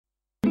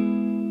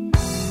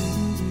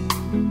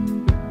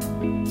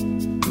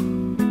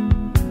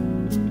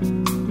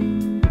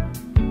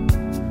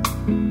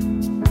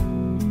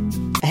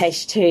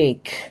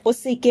O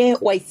seke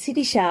wa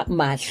itshedisha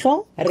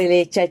mahlo re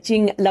le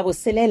tšatšing la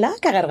boselela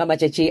ka gare ga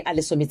matšatši a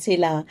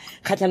lesometshela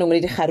kgatlhanong le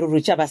dikgaruru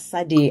tša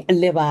basadi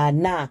le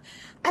bana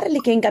a re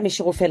lekeng ka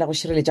mešego fela go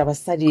šireletša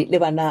basadi le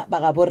bana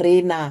ba ga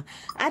borena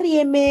a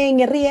re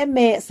emeng re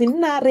eme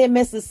senna re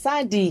eme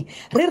sesadi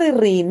re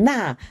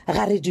rena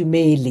ga re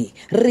dumele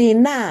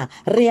rena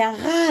re a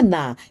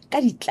gana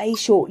ka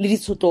ditlaišo le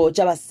ditshotlo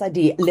tša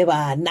basadi le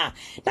bana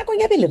nakong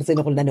ya bele re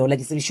tsene go lenaneo la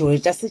ditsebišo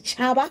tša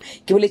setšhaba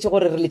ke boletše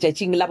gore re le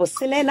tšatšing la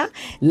boselela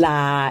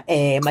la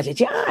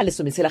matšatši a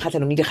lesometshela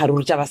kgatlhanong le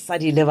dikgaruru tša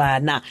basadi le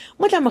bana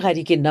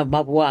motlamogadi ke nna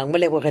maboang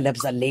molebogela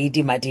bza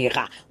lady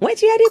madiga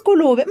ngwetši ya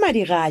dikolobe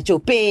madiga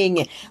tšopeng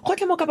go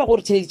tla mo ka ba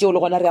gore tšheleditšeo le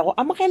gona re ya go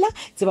amogela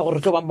tseba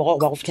gore tlo ba mmogo go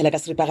ba go fitlhela ka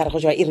seripa gare go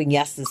jwa e reng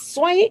ya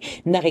seswai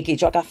nna ge ke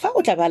tšwa ka fa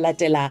o tla ba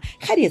latela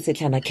ga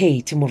dietsetlhana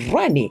Kate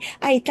Morwane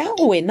a etla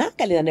go wena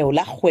ka lenaneo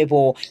la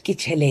kgwebo ke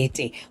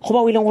tšhelete go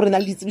ba o ileng gore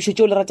na le ditsebišo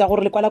tšeo le rata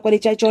gore le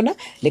kwala-kwaletša tšona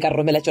le ka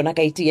romela tšona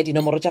ka iti ya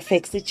dinomoro tša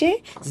fax tše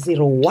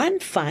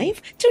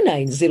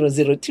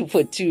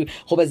 015-2900-242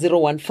 goba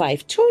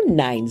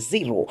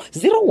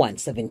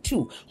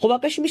 015-290-0172 goba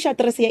ka šomiša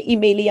aterese ya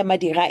email ya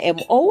madiga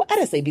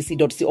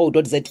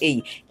mo@sabc.co.za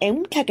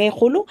tlhaka e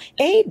kgolo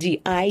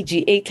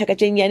ADIGA tlhaka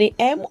tše nnyane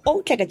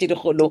mo tlhaka tše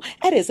dikgolo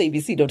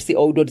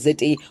 @sabc.co.za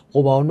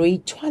goba o no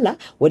ithwala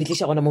wa di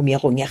tliša gona mo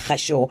meagong ya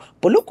kgašo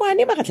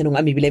polokwane magatlhanong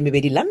a mebile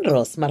mebedi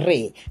Landros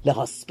Mare le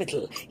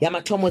hospital ya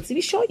mathomo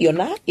tsebišo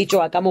yona e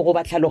tšwa ka mo go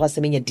ba tlhaloga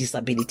semenya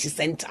disability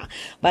center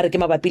ba re ke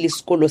mabapi le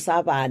sekolo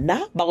sa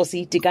bana ba go se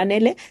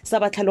itekanele sa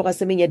ba tlhaloga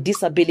semenya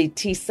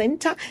disability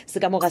center se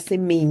ka mo ga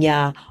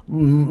semenya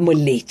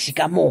moletši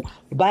ka mo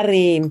ba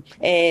re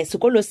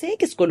sekolo se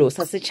ke sekolo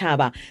sa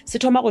setšhaba se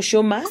thoma go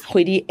šoma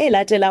kgwedi e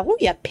latelago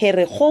ya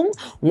Pherekgong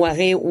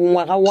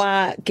ngwaga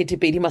wa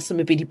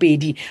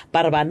 2022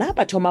 ba re bana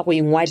ba thoma go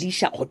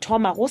ingwadiša go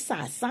thoma go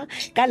sasa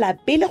ka la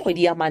pele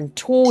kgwedi ya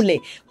Manthole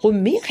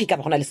gomme ge ka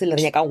ba gona le se le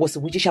re nyakang go se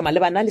botšiša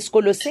malebana le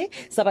sekolo se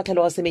sa ba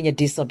tlhaloga semenya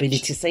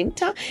disability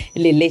center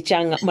le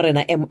letšang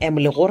morena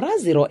legora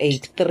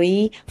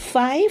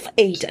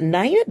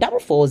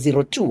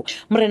 083-589-4402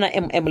 morena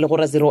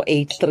legora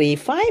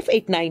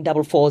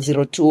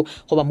 083-589-4402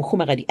 goba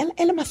mohumagadi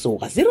LL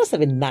Masoga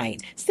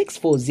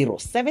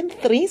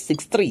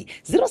 079-640-7363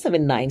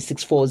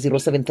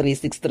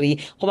 079-640-7363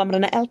 goba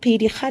morena LP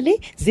Dikgale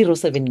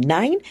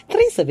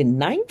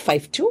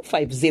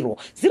 079-379-5250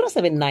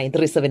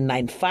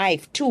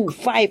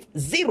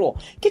 079-379-5250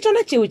 ke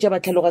tšona tšeo tša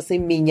batlhaloga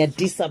semenya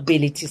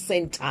disability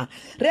center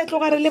re a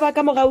tloga re leba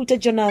ka mogauta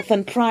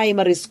Jonathan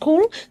Primary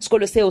School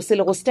sekolo seo se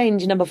le go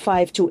stand number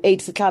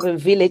 528 Setšhaba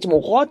Village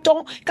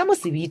Mogoto ka mo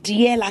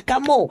sebitiela ka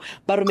mo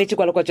ba rometše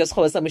kwalokwatšwa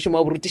sekgoba sa mošomo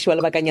wa borutiši wa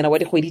lebakanyana wa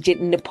dikgwedi tše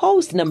nne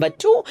post number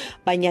 2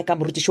 ba nyaka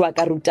morutiši wa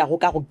ka rutago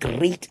ka go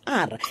grade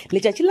R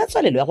letšatši la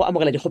tswalelo ya go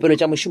amogela dikgopelo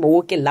tša mošomo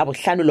wo ke la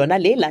bohlano lona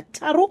le la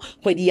tharo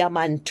kgwedi ya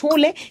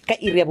Manthole ka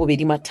iri ya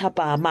bobedi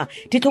mathapama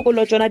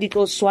ditlhokolo tšona di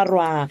tlo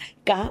swarwa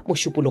ka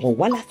mošupologo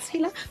wa la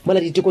tshela mola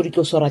diteko di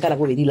tlo swarwa ka la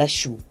bobedi la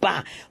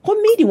šupa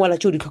gomme dingwala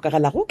tšeo di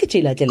tlhokagalago ke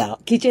tše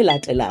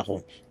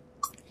latelago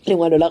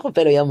lengwalo la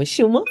kgopelo ya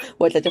mošomo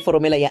wa tlatša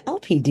foromela ya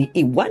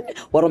LPDE 1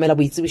 wa romela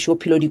boitsebišo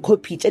phelo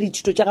dikhopi tša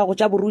dithuto tša gago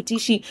tša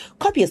borutiši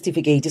copy ya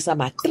certificate sa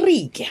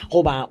matric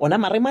goba ona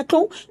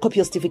marematlou copy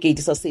ya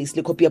certificate sa sales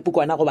le copy ya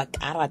pukwana goba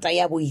karata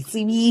ya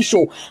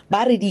boitsebišo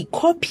ba re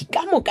dikhopi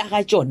ka moka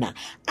ga tšona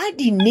a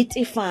di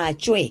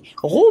netefatšwe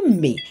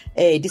gomme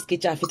di seke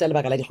tša feta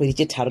lebaka la dikgwedi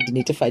tše tharo di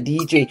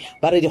netefaditšwe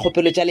ba re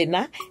dikgopelo tša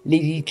lena le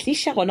di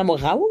tliša gona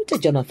mogau tša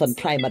Jonathan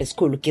Primary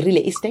School ke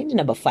rile Eastern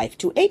number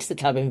 528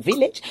 Setšhaba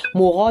Village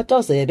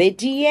Mogoto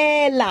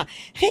sebetiela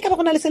ge ka ba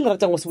gona le se le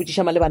ratang go se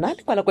botšiša malebana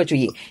le kwalakwatšo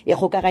ye e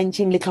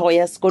kgokagantšheng le tlhogo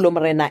ya sekolo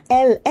morena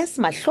LS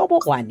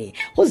Mahlobogwane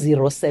go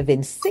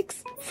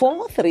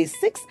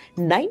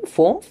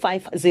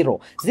 076-436-9450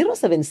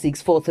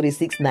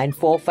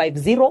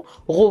 076-436-9450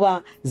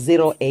 goba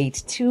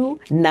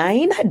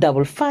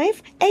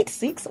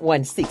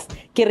 082-955-8616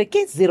 ke re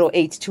ke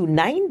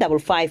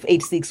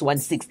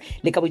 082-955-8616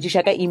 le ka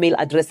botšiša ka email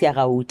address ya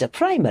gauta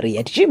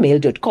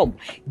primary@gmail.com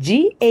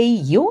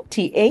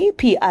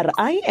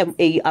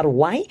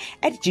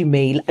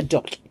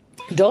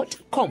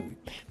gautaprimary@gmail.com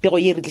pego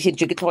ye re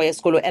tlišeditšwe ke tlhogo ya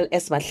sekolo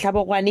LS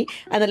Mahlabogwane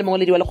a na le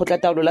mongwaledi wa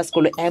lekgotlataolo la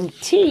sekolo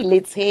MT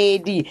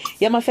Letshedi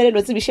ya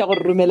mafelelo tsebiša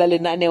gore romela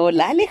lenaneo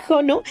la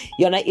lekgono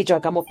yona e tšwa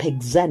ka mo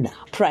Pexana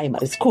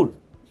Primary School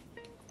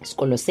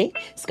sekolo se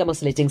ka mo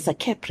seleteng sa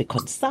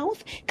Capricorn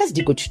South ka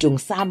sedikothutong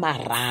sa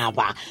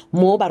Maraba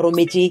mo ba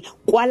rometše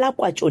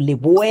kwalakwatšo le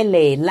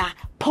boelela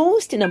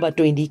Post number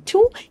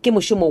 22 ke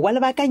mošomo wa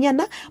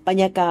lebakanyana ba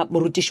nyaka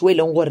morutiši we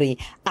leng gore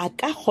a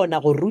ka kgona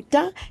go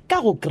ruta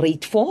ka go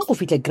grade 4 go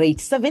fihla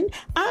grade 7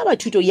 a ba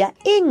thuto ya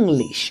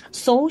English,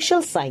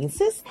 Social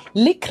Sciences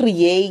le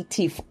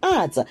Creative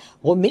Arts.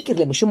 Gomme ke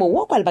rile mošomo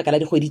wo kwa lebaka la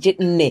dikgwedi tše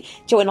 4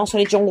 tše wena o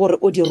swanetšeng gore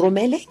o di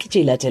romele ke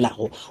tše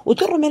latelago. O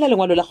tlo romela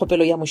lengwalo la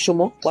kgopelo ya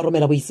mošomo, wa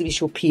romela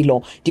Ditsebišo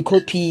philo,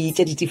 dikopi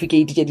tša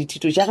certificate tša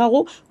dithuto tša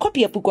gago,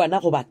 kopi ya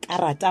pukwana goba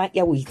karata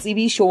ya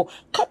Ditsebišo,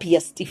 kopi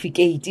ya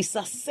certificate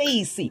sa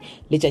seisi.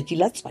 Letšatši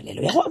la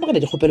tswalelo ya go amogela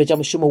dikgopelo tša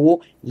mošomo wo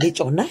le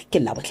tšona ke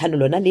la bohlano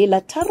lona le la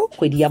 3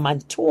 kgwedi ya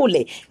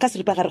Mantole ka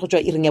seripagare go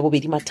tšwa iring ya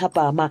bobedi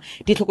mathapama.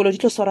 Ditlhokolo di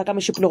tlo swara ka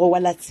mošupologo wa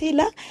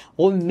Latshela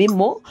gomme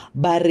mo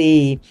ba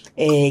re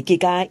ke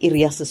ka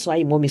iri ya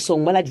seswai mo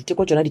mesong mola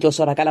diteko tšona di tlo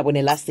swara ka la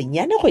bone la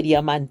senyane kgwedi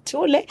ya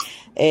Mantole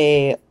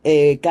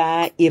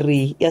ka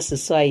iri ya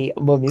seswai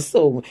mo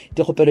mesong.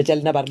 Dikgopelo tša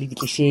lena ba re le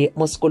ditliše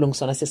mo sekolong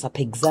sona se sa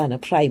Pexana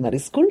Primary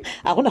School.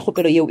 A gona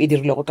kgopelo yeo e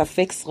dirilego ka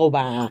fax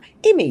goba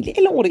email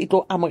e leng gore e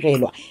tlo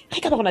amogelwa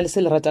ge ka ba gona le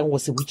se le ratang go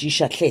se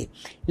botšiša hle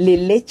le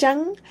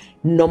letšang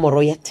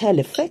nomoro ya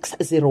telefax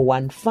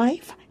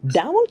 015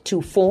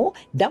 224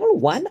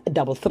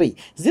 1133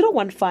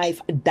 015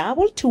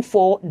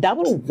 224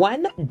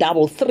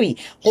 1133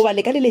 goba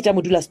le ka leletša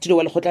modulasetulo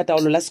wa lekgotla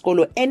taolo la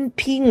sekolo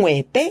NP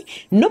Ngwepe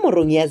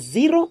nomorong ya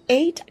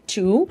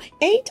 082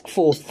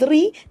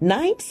 843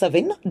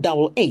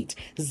 9788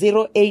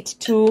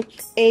 082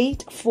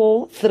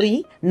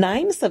 843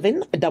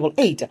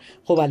 9788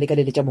 goba le ka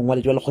leletša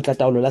mongwaledi wa lekgotla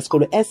taolo la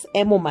sekolo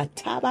SM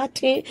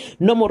Mathabate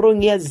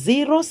nomorong ya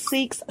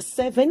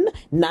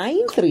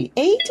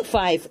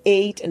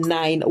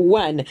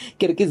 0679385891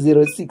 ke re ke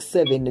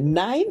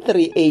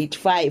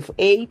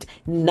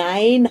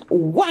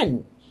 0679385891.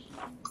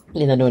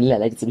 Lenaneo le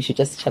la ditsebišo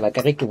tša setšhaba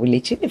ka ge ke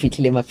boletše le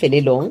fihlile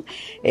mafelelong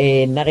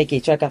nna ge ke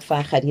tšwa ka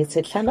fa ga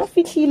Ditsetlhana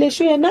fihlile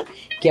šo yena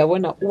ke a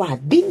bona o a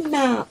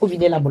bina o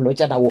binela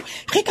molotšana wo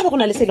ge ka ba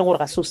gona le se leng gore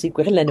ga se o se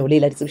ikwe ge lenaneo le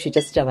la ditsebišo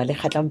tša setšhaba le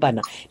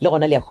kgatlampana le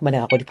gona le ya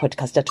humanega go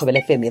di-podcast tša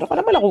Thobela FM re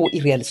gona mola go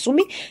iri ya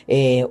lesome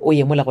o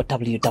ye mola go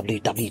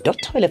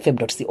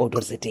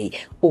www.thobelafm.co.za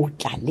o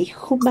tla le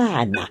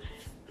humana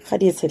ga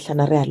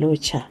Ditsetlhana re a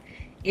lotšha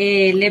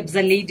lebza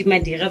lady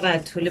madira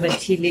batho le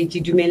bathiletše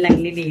dumelang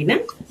le lena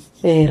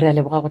re a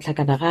leboga go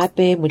tlhakana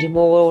gape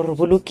modimo re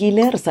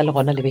bolokile re sa le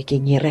gona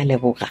lebekeng ye re a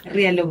leboga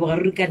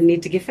re ka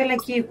nnete ke fela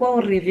ke kwa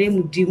gore ge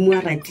modimo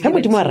a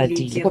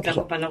ratile go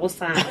kopana go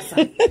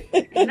sasa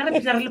nna re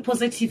phela re le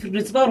positive re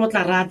tseba gore o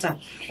tla rata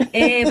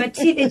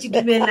bathiletše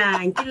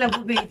dumelang ke la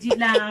bobedi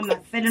la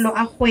mafelelo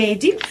a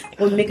kgwedi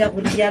gomme ka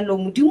gore jalo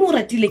modimo o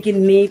ratile ke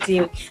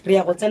nnete re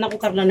ya go tsena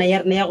go karolana ya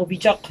rena ya go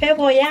bitšwa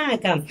kgwebo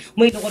yaka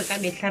mo e le gore ka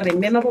mehla re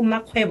mema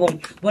bommakgwebo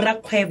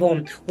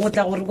borakgwebo o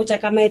tla gore botša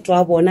ka maeto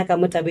a bona ka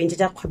mo tabeng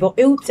tša kgwebo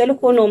e utse le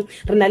kono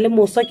re na le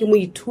moswa ke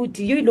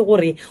moithuti yo e le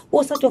gore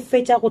o sa tlo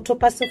fetša go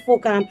thopa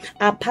sefoka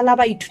a phala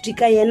baithuti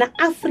ka yena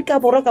Afrika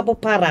Borwa ka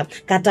bophara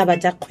ka taba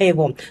tša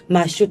kgwebo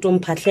Mashoto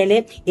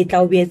Mphahlele e tla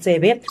o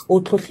beetsebe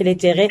o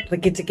tlhotlheletšege re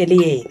keteke le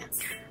yena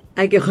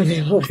a ke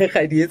gone gore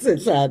ga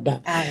Ditsetlhana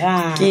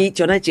ke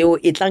tšona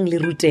tšeo e tlang le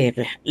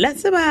rutege la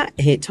tseba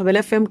Thobela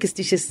FM ke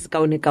setiše se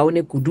kaone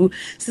kudu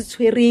se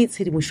tshwere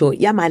tshedimošo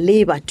ya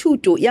maleba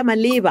thuto ya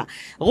maleba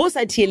go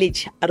sa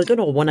thieletše a re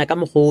tlo go bona ka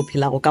mokgwa o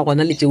phelago ka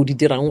gona le tšeo di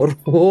dirang gore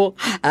go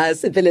a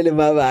sepelele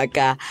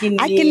mabaka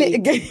a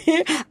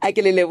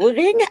ke le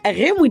lebogeng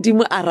ge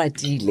modimo a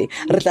ratile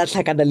re tla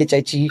tlhakana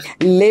letšatši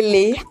le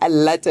le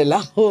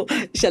latelago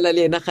šala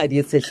le yena ga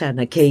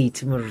Ditsetlhana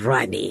Kate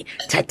Morane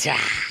tata.